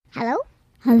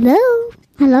Hello?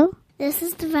 Hello? This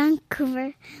is the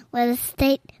Vancouver Real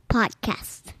Estate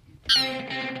Podcast.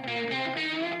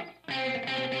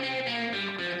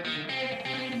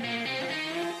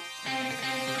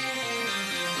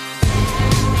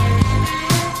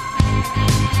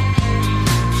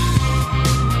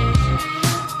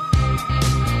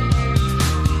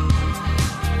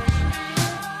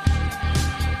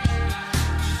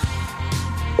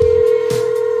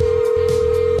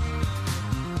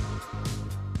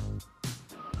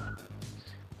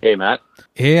 Hey, Matt.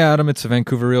 Hey, Adam. It's the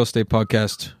Vancouver Real Estate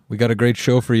Podcast. We got a great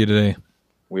show for you today.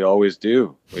 We always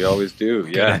do. Yeah, how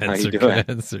you doing?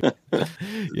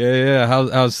 Yeah.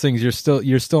 How's things?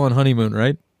 You're still on honeymoon,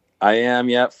 right? I am.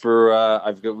 Yeah.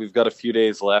 We've got a few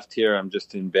days left here. I'm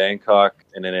just in Bangkok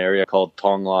in an area called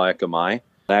Tong La Ekamai.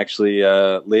 Actually,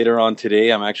 later on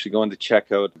today, I'm actually going to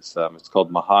check out. It's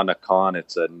called Mahanakan.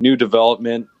 It's a new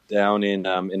development down in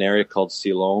an area called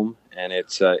Siloam. And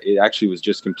it actually was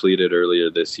just completed earlier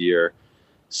this year,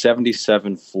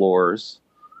 77 floors,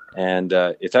 and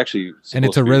it's actually and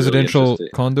it's a residential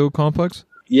condo complex.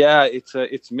 Yeah,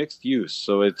 it's mixed use.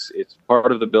 So it's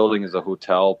part of the building is a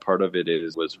hotel, part of it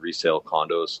was resale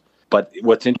condos. But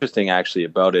what's interesting actually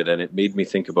about it, and it made me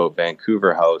think about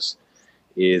Vancouver House,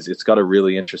 is it's got a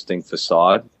really interesting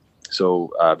facade. So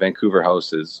Vancouver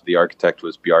House the architect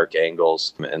was Bjarke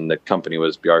Ingels, and the company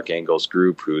was Bjarke Ingels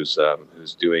Group, who's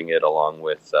doing it along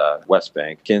with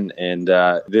Westbank. And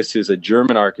this is a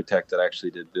German architect that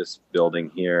actually did this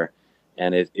building here,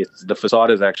 and it's the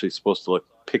facade is actually supposed to look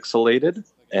pixelated,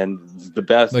 and the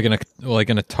best like an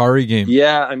Atari game.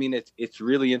 Yeah, I mean it's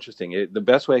really interesting. The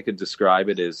best way I could describe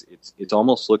it is it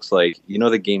almost looks like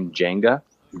the game Jenga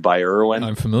by Irwin.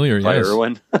 I'm familiar. By yes.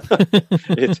 Irwin.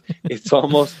 it's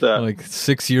almost like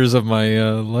 6 years of my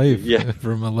life. Yeah.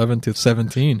 From 11 to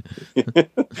 17. The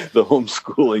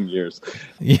homeschooling years.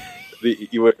 Yeah.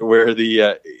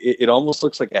 It almost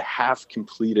looks like a half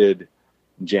completed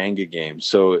Jenga game.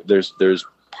 So there's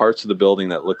parts of the building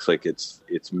that looks like it's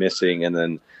missing, and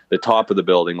then the top of the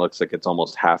building looks like it's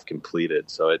almost half completed.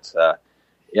 So it's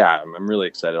yeah, I'm really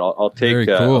excited. I'll take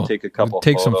I'll take a couple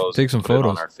photos. Take some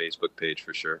photos on our Facebook page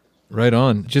for sure. Right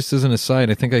on. Just as an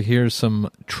aside, I think I hear some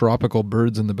tropical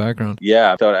birds in the background.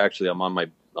 Yeah, I thought actually I'm on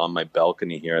my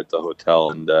balcony here at the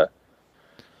hotel, and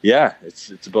yeah,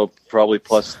 it's about probably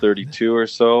plus 32 or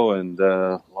so, and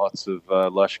lots of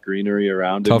lush greenery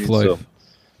around it. Tough life.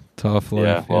 Tough life.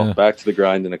 Yeah, well, back to the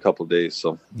grind in a couple of days.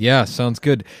 So yeah, sounds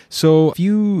good. So a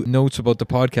few notes about the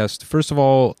podcast. First of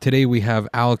all, today we have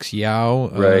Alex Yao,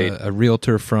 right. A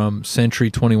realtor from Century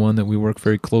 21 that we work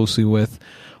very closely with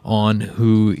on,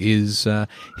 who is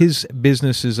his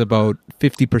business is about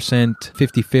 50%,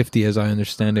 50-50 as I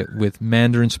understand it, with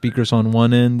Mandarin speakers on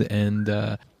one end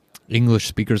and English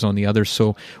speakers on the other.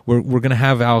 So we're going to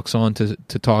have Alex on to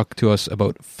talk to us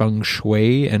about Feng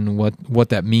Shui and what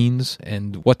that means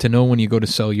and what to know when you go to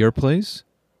sell your place.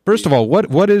 First of all,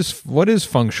 what is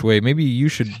Feng Shui? Maybe you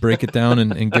should break it down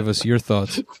and give us your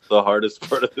thoughts. The hardest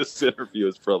part of this interview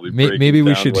is probably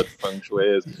what Feng Shui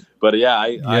is. But yeah,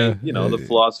 I the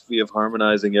philosophy of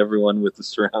harmonizing everyone with the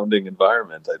surrounding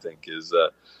environment, I think, is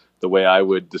the way I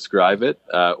would describe it,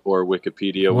 or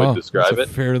Wikipedia would describe it.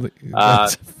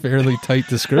 That's a fairly tight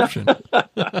description. I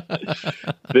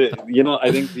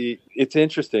think it's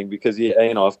interesting because,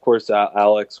 of course,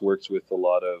 Alex works with a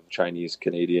lot of Chinese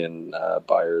Canadian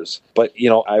buyers. But,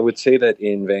 I would say that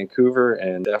in Vancouver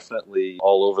and definitely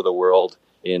all over the world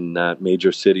in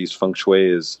major cities, Feng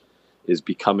Shui is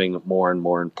becoming more and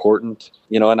more important,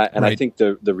 and Right. I think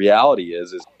the reality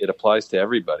is it applies to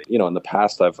everybody. In the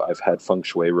past, I've had Feng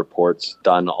Shui reports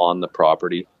done on the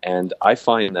property, and I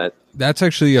find that that's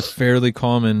actually a fairly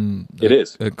common. It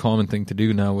is a common thing to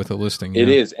do now with a listing. It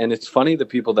is, and it's funny. The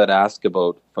people that ask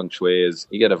about Feng Shui is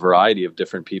you get a variety of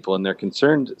different people, and they're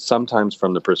concerned sometimes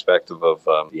from the perspective of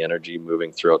the energy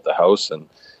moving throughout the house and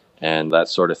that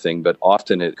sort of thing. But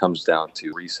often it comes down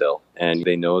to resale. And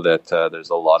they know that there's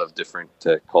a lot of different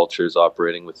cultures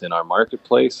operating within our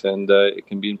marketplace, and it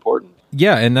can be important.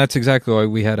 Yeah, and that's exactly why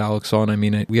we had Alex on. I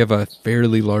mean, we have a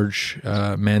fairly large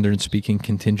Mandarin-speaking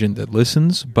contingent that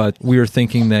listens, but we are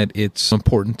thinking that it's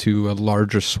important to a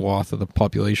larger swath of the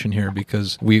population here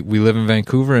because we live in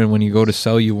Vancouver, and when you go to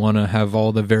sell, you want to have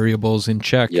all the variables in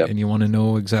check, Yep. and you want to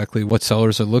know exactly what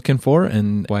sellers are looking for,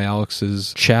 and why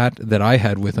Alex's chat that I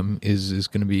had with him is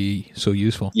going to be so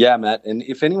useful. Yeah, Matt, and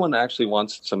if anyone actually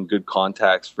wants some good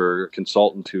contacts for a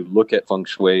consultant to look at Feng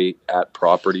Shui at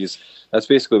properties, that's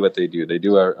basically what they do. They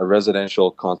do a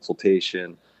residential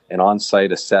consultation, an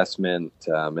on-site assessment,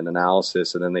 an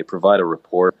analysis, and then they provide a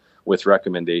report with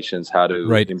recommendations how to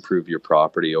Right. improve your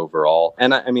property overall.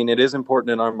 And I mean, it is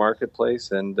important in our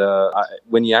marketplace. And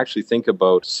when you actually think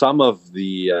about some of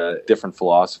the different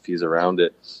philosophies around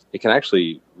it, it can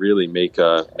actually really make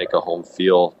a home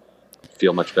feel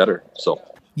much better. So.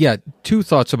 Yeah, two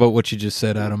thoughts about what you just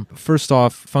said, Adam. First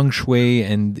off, Feng Shui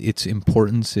and its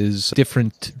importance is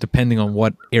different depending on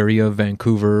what area of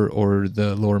Vancouver or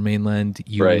the Lower Mainland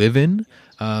you Right. live in.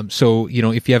 So,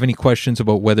 if you have any questions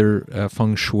about whether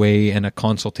Feng Shui and a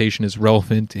consultation is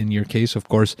relevant in your case, of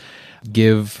course,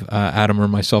 give Adam or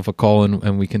myself a call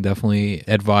and we can definitely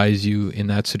advise you in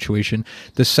that situation.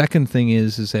 The second thing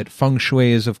is that Feng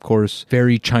Shui is, of course,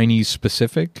 very Chinese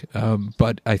specific,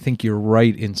 but I think you're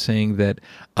right in saying that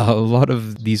a lot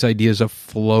of these ideas of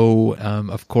flow,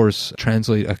 of course,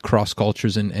 translate across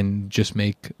cultures and just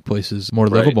make places more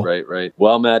livable. Right.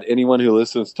 Well, Matt, anyone who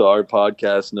listens to our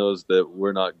podcast knows that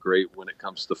we're not great when it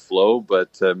comes to flow,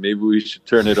 but maybe we should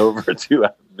turn it over to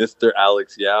Mr.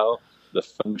 Alex Yao, the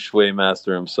Feng Shui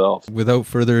master himself. Without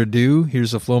further ado,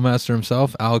 here's the flow master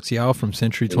himself, Alex Yao from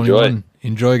Century 21.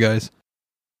 Enjoy, guys.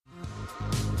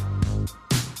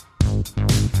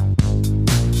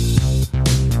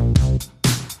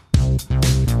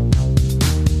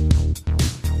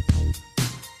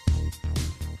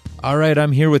 All right,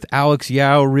 I'm here with Alex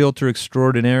Yao, realtor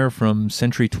extraordinaire from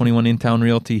Century 21 In-Town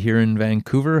Realty here in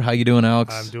Vancouver. How you doing,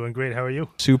 Alex? I'm doing great. How are you?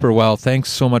 Super well. Thanks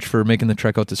so much for making the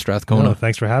trek out to Strathcona. No,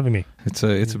 thanks for having me. It's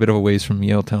a bit of a ways from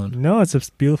Yaletown. No, it's a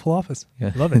beautiful office.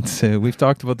 Yeah, love it. It's we've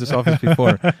talked about this office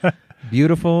before.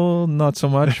 Beautiful, not so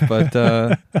much, but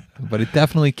it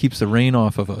definitely keeps the rain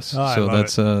off of us. Oh,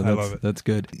 so that's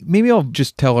good. Maybe I'll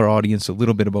just tell our audience a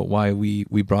little bit about why we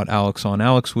brought Alex on.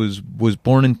 Alex was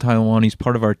born in Taiwan. He's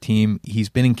part of our team. He's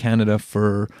been in Canada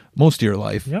for most of your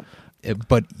life. Yep.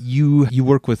 But you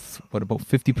work with, what, about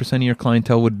 50% of your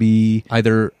clientele would be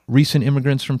either recent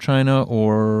immigrants from China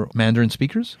or Mandarin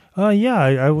speakers? Yeah,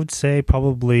 I would say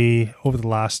probably over the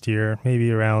last year,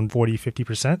 maybe around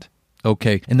 40-50%.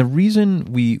 Okay. And the reason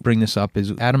we bring this up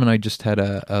is Adam and I just had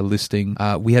a listing.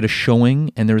 We had a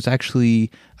showing, and there was actually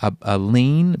a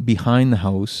lane behind the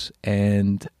house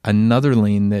and another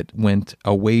lane that went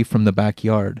away from the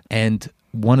backyard. And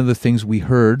one of the things we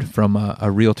heard from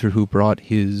a realtor who brought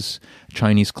his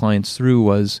Chinese clients through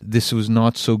was this was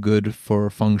not so good for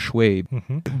Feng Shui.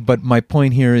 Mm-hmm. But my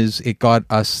point here is it got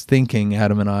us thinking,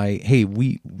 Adam and I, hey,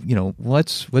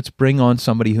 let's bring on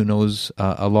somebody who knows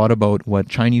a lot about what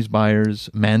Chinese buyers,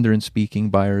 Mandarin speaking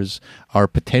buyers are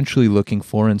potentially looking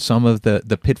for, and some of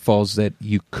the pitfalls that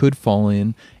you could fall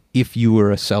in if you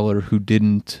were a seller who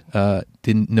didn't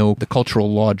know the cultural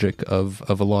logic of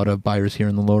a lot of buyers here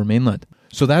in the Lower Mainland.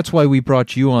 So that's why we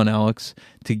brought you on, Alex,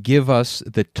 to give us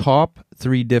the top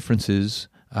 3 differences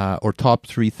or top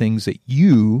 3 things that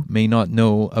you may not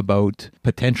know about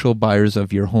potential buyers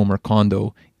of your home or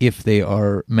condo if they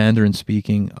are Mandarin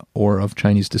speaking or of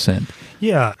Chinese descent.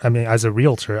 Yeah, I mean, as a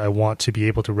realtor, I want to be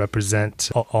able to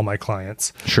represent all my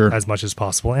clients as much as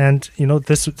possible. And,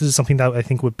 this is something that I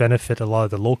think would benefit a lot of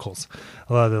the locals,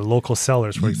 a lot of the local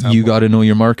sellers, for example. You got to know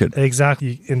your market.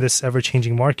 Exactly. In this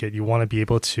ever-changing market, you want to be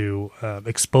able to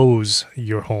expose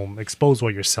your home, expose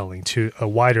what you're selling to a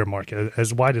wider market,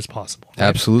 as wide as possible. Right?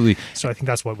 Absolutely. So I think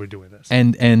that's why we're doing this.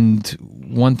 And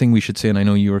one thing we should say, and I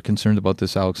know you are concerned about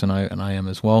this, Alex, and I am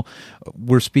as well,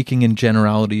 we're speaking in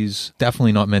generalities,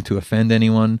 definitely not meant to offend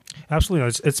anyone.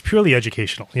 Absolutely. It's purely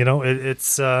educational.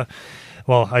 It's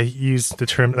well, I use the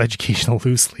term educational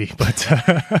loosely, but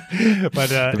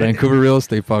the Vancouver Real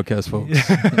Estate Podcast, folks.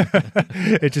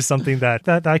 It's just something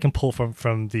that I can pull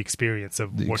from the experience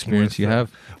of the working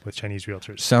experience with Chinese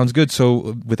realtors. Sounds good.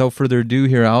 So without further ado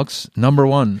here, Alex, number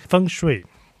 1. Feng Shui.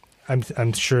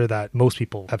 I'm sure that most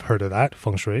people have heard of that,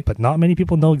 Feng Shui, but not many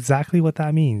people know exactly what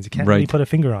that means. You can't really put a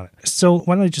finger on it. So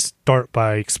why don't I just start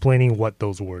by explaining what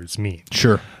those words mean?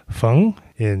 Sure. Feng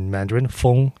in Mandarin,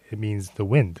 Feng, it means the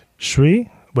wind. Shui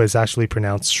was actually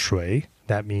pronounced Shui.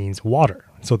 That means water.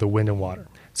 So the wind and water.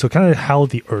 So kind of how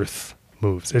the earth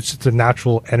moves. It's just the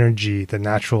natural energy, the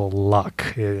natural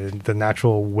luck, the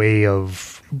natural way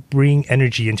of bringing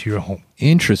energy into your home.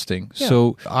 Interesting. Yeah.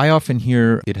 So I often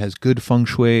hear it has good feng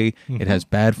shui, it has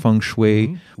bad feng shui.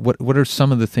 Mm-hmm. What are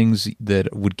some of the things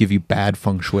that would give you bad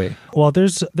feng shui? Well,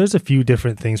 there's a few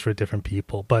different things for different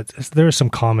people, but there is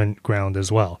some common ground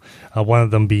as well. One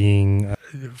of them being,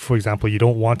 for example, you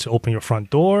don't want to open your front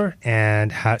door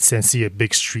and see a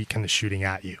big street kind of shooting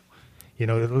at you.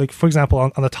 Like, for example,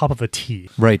 on the top of a T.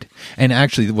 Right. And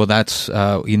actually, well, that's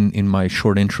in my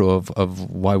short intro of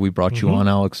why we brought you on,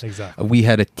 Alex. Exactly. We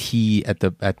had a T at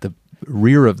the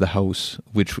rear of the house,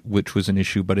 which was an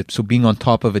issue. But so being on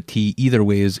top of a T either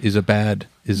way is a bad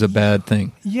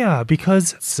thing. Yeah,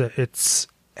 because it's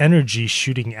energy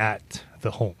shooting at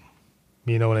the home.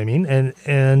 You know what I mean?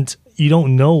 And you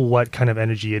don't know what kind of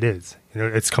energy it is. You know,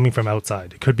 it's coming from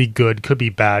outside. It could be good, could be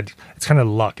bad. It's kind of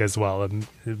luck as well,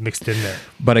 mixed in there.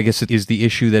 But I guess it is the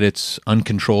issue that it's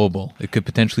uncontrollable. It could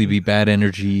potentially be bad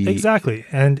energy. Exactly.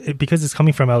 And because it's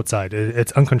coming from outside,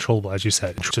 it's uncontrollable, as you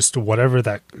said. Just whatever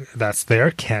that's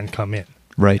there can come in.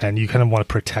 Right. And you kind of want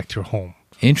to protect your home.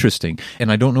 Interesting.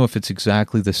 And I don't know if it's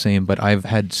exactly the same, but I've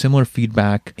had similar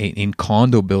feedback in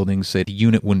condo buildings that the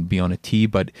unit wouldn't be on a T,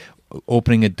 but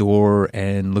opening a door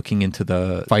and looking into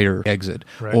the fire exit,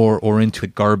 right, or into the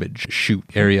garbage chute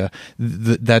area,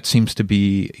 that seems to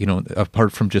be,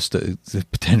 apart from just the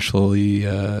potentially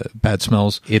bad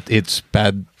smells, it's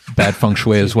bad feng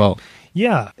shui as well.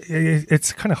 Yeah,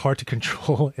 it's kind of hard to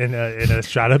control in a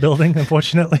strata building,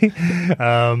 unfortunately.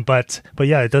 But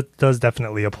yeah, it does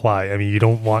definitely apply. I mean, you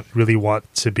don't really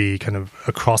want to be kind of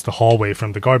across the hallway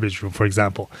from the garbage room, for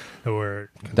example.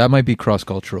 That might be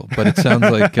cross-cultural, but it sounds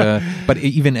like, but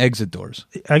even exit doors.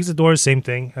 Exit doors, same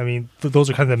thing. I mean, those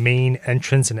are kind of the main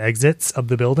entrance and exits of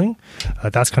the building.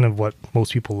 That's kind of what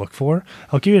most people look for.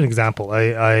 I'll give you an example.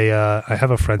 I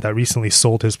have a friend that recently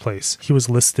sold his place. He was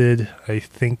listed, I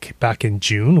think, back in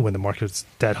June when the market was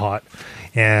dead hot,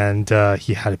 and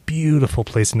he had a beautiful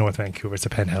place in North Vancouver. It's a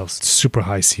penthouse, super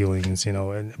high ceilings,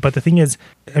 but the thing is,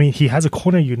 I mean, he has a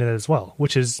corner unit as well,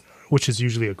 which is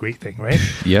usually a great thing, right?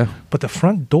 Yeah. But the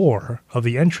front door of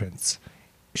the entrance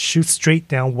shoots straight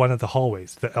down one of the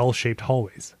hallways, the L-shaped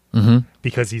hallways,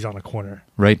 because he's on a corner.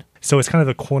 Right. So it's kind of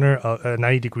the corner, a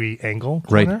 90-degree angle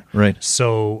corner. Right.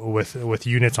 So with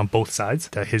units on both sides,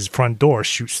 that his front door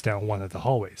shoots down one of the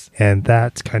hallways, and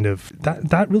that kind of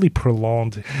that really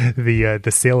prolonged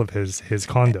the sale of his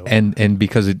condo. And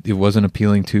because it wasn't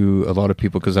appealing to a lot of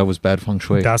people because that was bad feng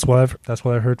shui. That's what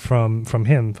I heard from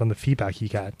him, from the feedback he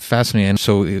got. Fascinating. And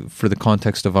so for the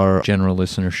context of our general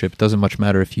listenership, it doesn't much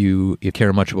matter if you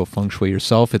care much about feng shui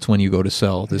yourself. It's when you go to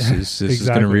sell. This is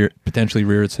going to potentially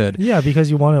rear its head. Yeah,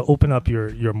 because you want to open up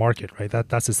your market, right?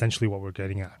 That's essentially what we're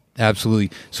getting at.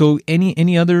 Absolutely. So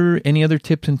any other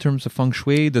tips in terms of feng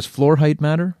shui? Does floor height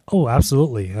matter? Oh,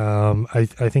 absolutely. I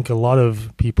think a lot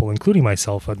of people, including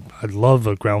myself, I'd love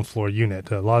a ground floor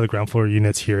unit. A lot of the ground floor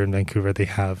units here in Vancouver, they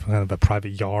have kind of a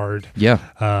private yard. Yeah.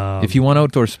 If you want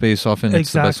outdoor space, often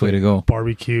it's the best way to go.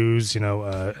 Barbecues,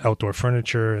 outdoor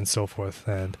furniture and so forth.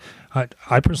 And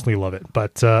I personally love it.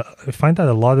 But I find that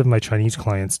a lot of my Chinese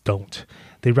clients don't.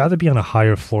 They'd rather be on a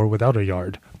higher floor without a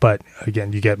yard. But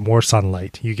again, you get more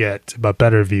sunlight, you get a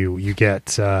better view, you get,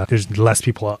 there's less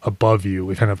people above you,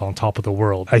 we're kind of on top of the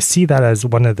world. I see that as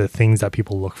one of the things that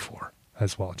people look for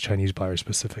as well, Chinese buyers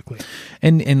specifically.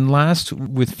 And last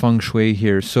with feng shui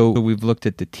here, so we've looked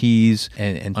at the T's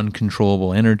and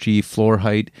uncontrollable energy, floor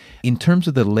height. In terms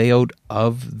of the layout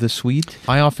of the suite,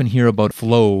 I often hear about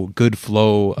good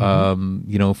flow,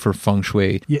 for feng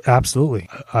shui. Yeah, absolutely.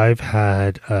 I've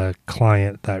had a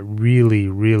client that really,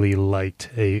 really liked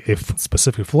a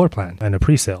specific floor plan and a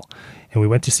pre-sale. And we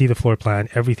went to see the floor plan.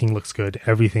 Everything looks good.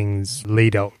 Everything's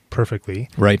laid out perfectly.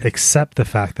 Right. Except the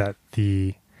fact that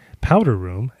the powder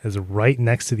room is right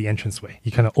next to the entranceway.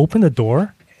 You kind of open the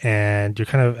door and you're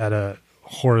kind of at a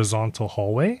horizontal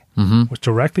hallway, which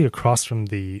directly across from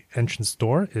the entrance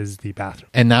door is the bathroom.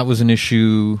 And that was an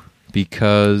issue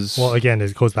because... Well, again,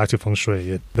 it goes back to feng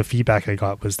shui. The feedback I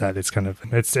got was that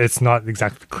it's not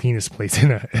exactly the cleanest place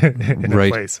in a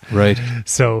place. Right.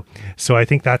 So I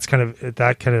think that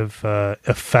kind of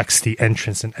affects the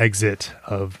entrance and exit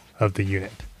of the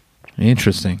unit.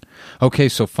 Interesting. Okay,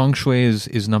 so feng shui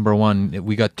is number one.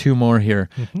 We got two more here.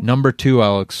 Number two,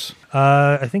 Alex.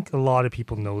 I think a lot of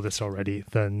people know this already,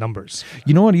 the numbers.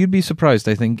 You know what? You'd be surprised.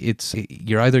 I think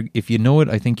you're either, if you know it,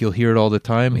 I think you'll hear it all the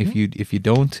time. If you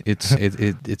don't,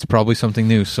 it's probably something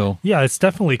new. So yeah, it's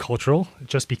definitely cultural,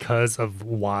 just because of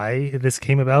why this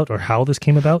came about or how this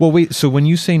came about. Well, wait. So when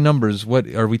you say numbers, what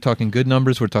are we talking? Good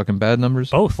numbers? We're talking bad numbers?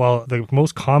 Both. Well, the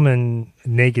most common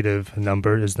negative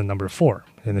number is the number 4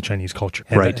 in the Chinese culture,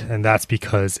 and that's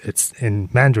because it's in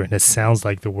Mandarin. It sounds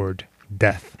like the word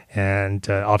death. And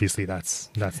obviously, that's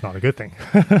not a good thing.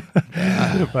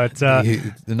 But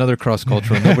another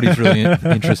cross-cultural. Nobody's really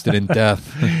interested in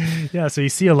death. Yeah, so you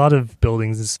see a lot of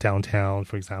buildings downtown,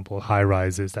 for example,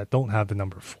 high-rises that don't have the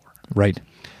number 4. Right.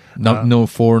 No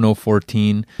 4, no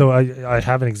 14. So I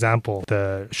have an example,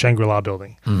 the Shangri-La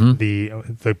building.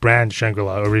 The brand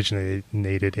Shangri-La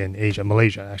originated in Asia,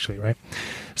 Malaysia, actually, right?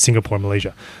 Singapore,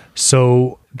 Malaysia.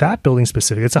 So that building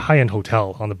specific, it's a high-end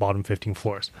hotel on the bottom 15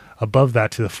 floors. Above that,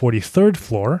 to the 43rd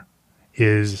floor,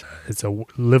 it's a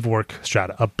live work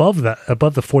strata. Above the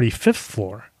 45th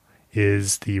floor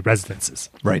is the residences.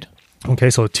 Right. Okay,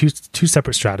 so two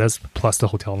separate stratas plus the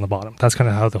hotel on the bottom. That's kind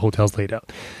of how the hotel's laid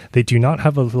out. They do not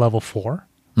have a level 4.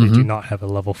 They do not have a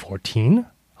level 14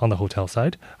 on the hotel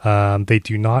side. They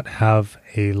do not have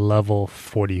a level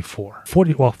 44.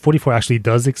 44 actually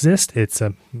does exist. It's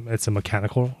a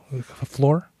mechanical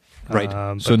floor.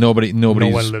 Right. So no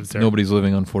one lives there. Nobody's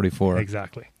living on 44.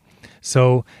 Exactly.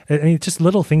 So, I mean, just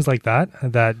little things like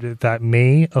that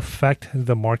may affect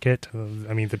the market.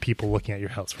 The people looking at your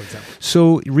house, for example.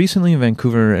 So recently in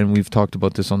Vancouver, and we've talked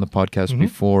about this on the podcast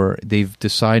before, they've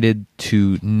decided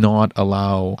to not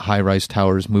allow high-rise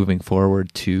towers moving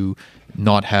forward to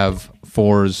not have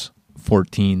 4s,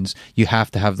 14s. You have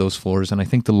to have those floors. And I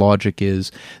think the logic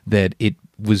is that it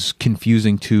was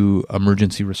confusing to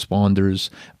emergency responders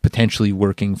potentially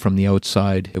working from the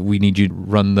outside. We need you to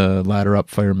run the ladder up,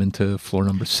 firemen, to floor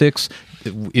number 6.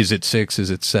 Is it 6?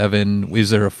 Is it 7? Is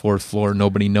there a 4th floor?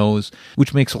 Nobody knows,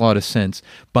 which makes a lot of sense.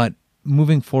 But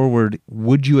moving forward,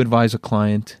 would you advise a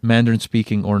client, Mandarin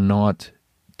speaking or not,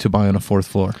 to buy on a 4th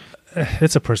floor?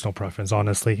 It's a personal preference,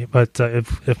 honestly. But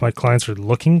if my clients are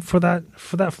looking for that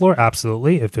floor,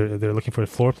 absolutely. If they're looking for a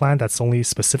floor plan that's only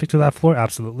specific to that floor,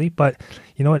 absolutely. But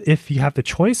you know what? If you have the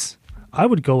choice, I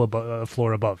would go a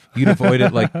floor above. You'd avoid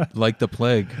it like the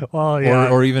plague, well, yeah,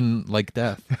 or even like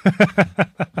death.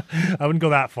 I wouldn't go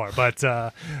that far, but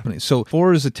so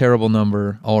 4 is a terrible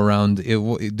number all around.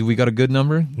 Do we got a good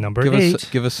number? Number give 8.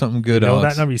 Give us something good. You know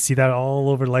Alex. that number. You see that all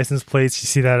over license plates. You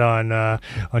see that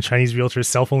on Chinese realtors'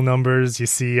 cell phone numbers. You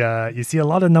see a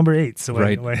lot of number 8s. So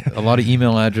right. A lot of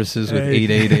email addresses with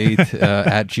 888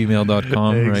 at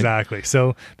gmail.com. Exactly. Right?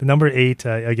 So the number 8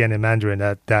 again in Mandarin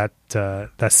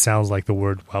that sounds like the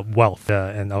word wealth,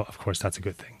 and of course that's a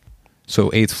good thing. So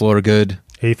 8th floor good.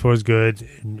 8th floor is good.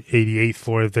 88th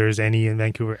floor, if there's any in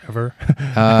Vancouver ever.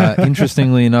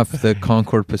 Interestingly enough, the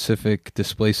Concord Pacific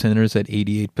Display Center is at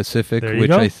 88 Pacific, which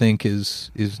go. I think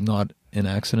is not an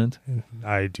accident.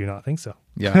 I do not think so.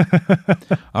 Yeah.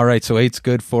 All right, so 8's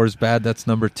good, 4's bad. That's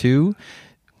number 2.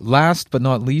 Last but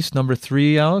not least, number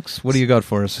 3, Alex, what do you got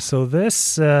for us? So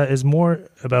this is more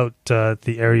about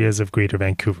the areas of Greater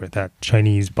Vancouver that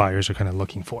Chinese buyers are kind of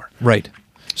looking for. Right.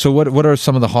 So what are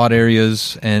some of the hot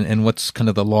areas, and what's kind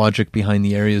of the logic behind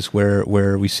the areas where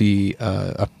we see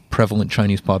a prevalent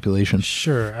Chinese population?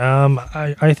 Sure.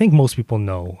 I think most people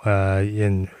know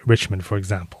in Richmond, for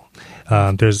example,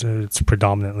 it's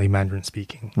predominantly Mandarin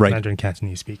speaking, right. Mandarin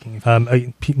Cantonese speaking.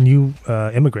 New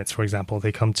immigrants, for example,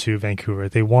 they come to Vancouver.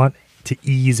 They want to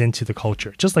ease into the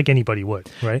culture, just like anybody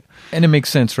would, right? And it makes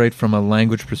sense, right? From a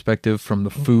language perspective, from the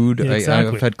food. Yeah,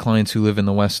 exactly. I've had clients who live in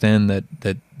the West End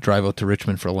that drive out to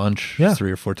Richmond for lunch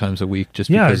 3 or 4 times a week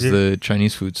just because the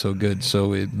Chinese food's so good.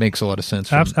 So it makes a lot of sense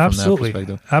from that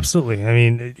perspective. Absolutely. I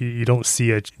mean, you don't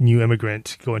see a new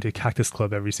immigrant going to Cactus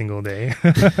Club every single day.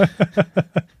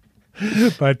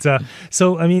 But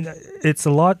so I mean, it's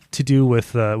a lot to do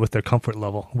with their comfort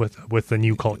level with the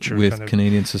new culture, with kind of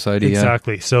Canadian society.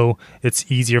 Exactly. So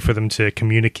it's easier for them to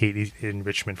communicate in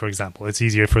Richmond, for example. It's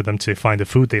easier for them to find the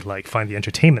food they like, find the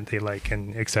entertainment they like,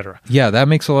 and etc. Yeah, that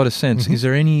makes a lot of sense. Is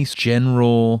there any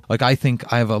general, I think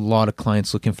I have a lot of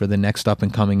clients looking for the next up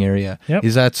and coming area. Yep.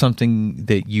 Is that something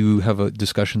that you have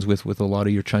discussions with a lot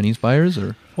of your Chinese buyers,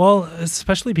 or? Well,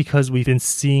 especially because we've been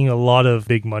seeing a lot of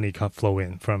big money flow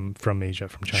in from Asia,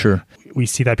 from China. Sure. We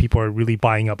see that people are really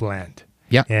buying up land.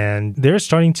 Yeah. And they're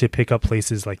starting to pick up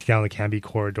places like down the Canby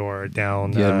corridor,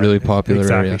 down... really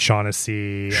popular area.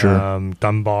 Shaughnessy, sure.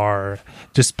 Dunbar,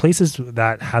 just places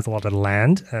that has a lot of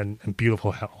land and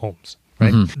beautiful homes,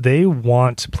 right? They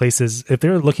want places, if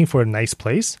they're looking for a nice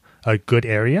place, a good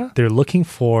area, they're looking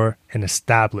for an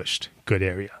established good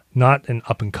area, not an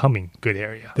up-and-coming good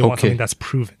area. They want something that's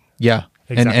proven. Yeah.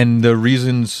 Exactly. And the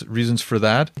reasons for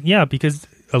that? Yeah, because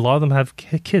a lot of them have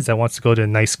kids that wants to go to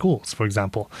nice schools, for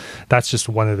example. That's just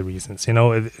one of the reasons. You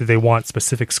know, they want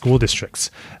specific school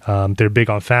districts. They're big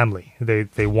on family.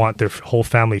 They want their whole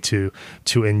family to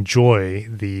enjoy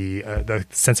the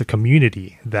sense of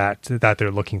community that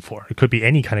they're looking for. It could be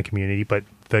any kind of community, but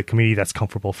the community that's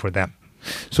comfortable for them.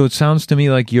 So it sounds to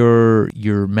me like your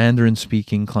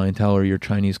Mandarin-speaking clientele or your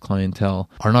Chinese clientele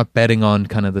are not betting on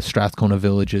kind of the Strathcona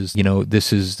villages. You know,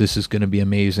 this is going to be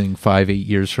amazing 5-8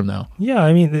 years from now. Yeah,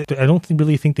 I mean, I don't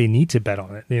really think they need to bet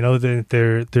on it. You know,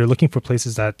 they're looking for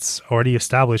places that's already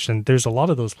established, and there's a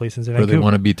lot of those places in Vancouver. Where they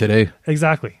want to be today.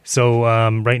 Exactly. So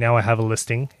right now I have a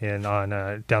listing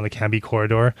on down the Canby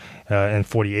corridor and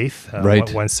 48th,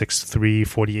 163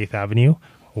 48th Avenue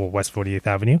or West 48th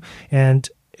Avenue, and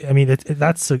I mean,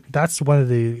 that's one of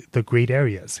the great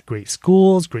areas. Great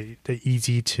schools,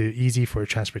 easy for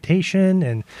transportation,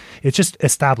 and it's just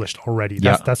established already.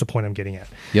 That's the point I'm getting at.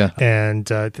 Yeah. And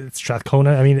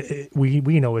Strathcona, I mean,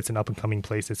 we know it's an up and coming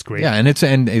place. It's great. Yeah, and it's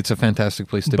a fantastic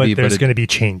place to be. But there's going to be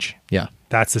change. Yeah.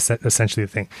 That's essentially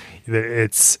the thing.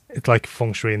 It's like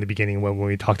Feng Shui in the beginning when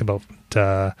we talked about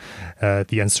the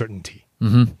uncertainty.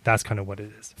 Mm-hmm. That's kind of what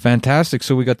it is. Fantastic.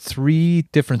 So we got 3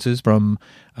 differences from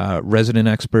resident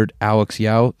expert Alex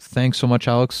Yao. Thanks so much,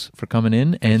 Alex, for coming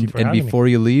in. Thank you for having before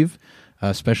you leave,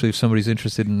 especially if somebody's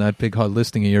interested in that big hot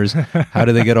listing of yours, how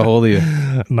do they get a hold of you?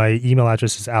 My email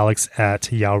address is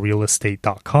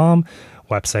alex@yaorealestate.com.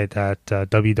 Website at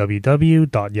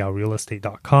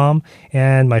www.yaorealestate.com,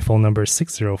 and my phone number is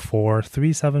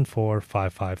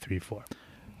 604-374-5534.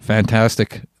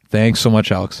 Fantastic. Thanks so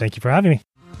much, Alex. Thank you for having me.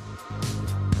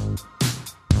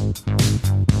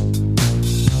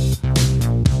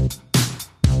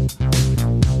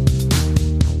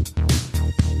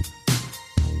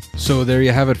 So there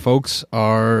you have it, folks.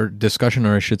 Our discussion,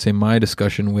 or I should say my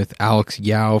discussion with Alex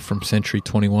Yao from Century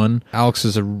 21. Alex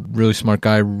is a really smart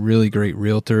guy, really great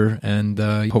realtor, and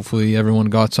hopefully everyone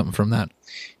got something from that.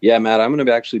 Yeah, Matt, I'm going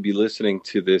to actually be listening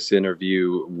to this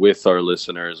interview with our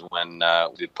listeners when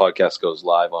the podcast goes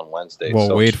live on Wednesday. Well,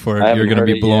 so wait for it. You're going to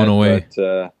be blown away.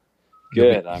 But,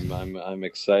 good. I'm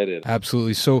excited.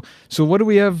 Absolutely. So what do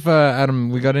we have, Adam?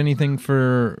 We got anything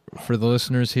for the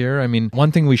listeners here? I mean,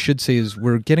 one thing we should say is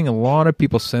we're getting a lot of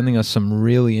people sending us some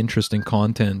really interesting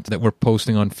content that we're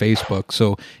posting on Facebook.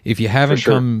 So if you haven't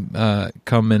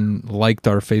come and liked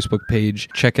our Facebook page,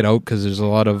 check it out because there's a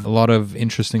lot of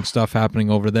interesting stuff happening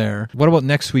over there. What about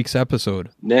next week's episode?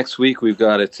 Next week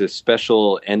it's a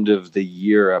special end of the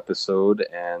year episode,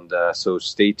 and so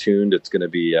stay tuned. It's going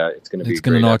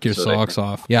to knock your socks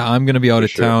off. Yeah, I'm going to be out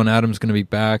of town. Adam's going to be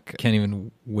back. Can't even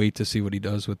wait to see what he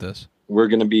does with this. We're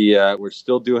going to be, we're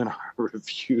still doing our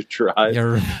review drive. Yeah,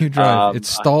 review drive. It's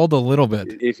stalled a little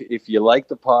bit. If you like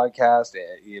the podcast,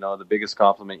 the biggest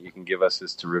compliment you can give us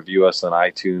is to review us on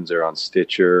iTunes or on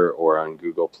Stitcher or on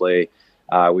Google Play.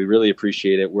 We really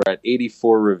appreciate it. We're at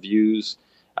 84 reviews.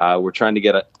 We're trying to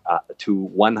get to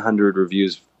 100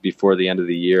 reviews before the end of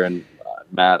the year, and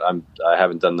Matt, I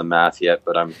haven't done the math yet,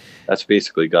 but that's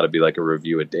basically got to be like a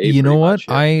review a day. You know what?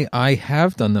 Yeah. I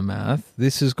have done the math.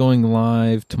 This is going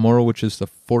live tomorrow, which is the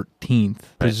 14th. Right.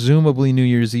 Presumably New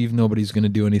Year's Eve, nobody's going to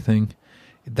do anything.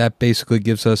 That basically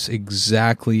gives us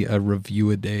exactly a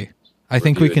review a day. I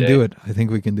think we can do it.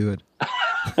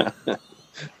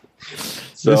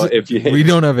 So we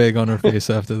don't have egg on our face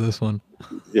after this one.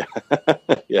 Yeah,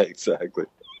 yeah, exactly.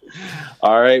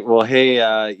 All right. Well, hey,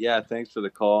 thanks for the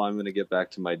call. I'm going to get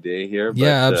back to my day here.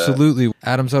 Yeah, absolutely.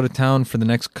 Adam's out of town for the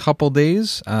next couple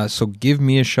days, so give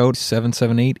me a shout,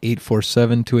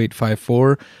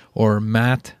 778-847-2854 or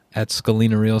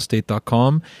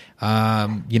matt@scalinarealestate.com.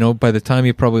 By the time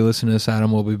you probably listen to this,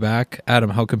 Adam will be back.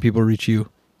 Adam, how can people reach you?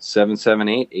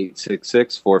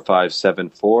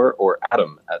 778-866-4574 or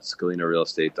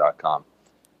adam@scalinarealestate.com.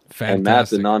 Fantastic. And Matt,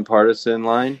 the nonpartisan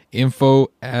line?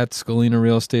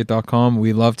 info@scalinarealestate.com.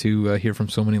 We love to hear from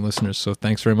so many listeners. So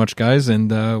thanks very much, guys,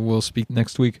 and we'll speak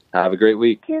next week. Have a great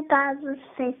week. 2000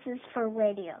 Faces for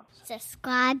Radio.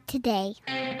 Subscribe today.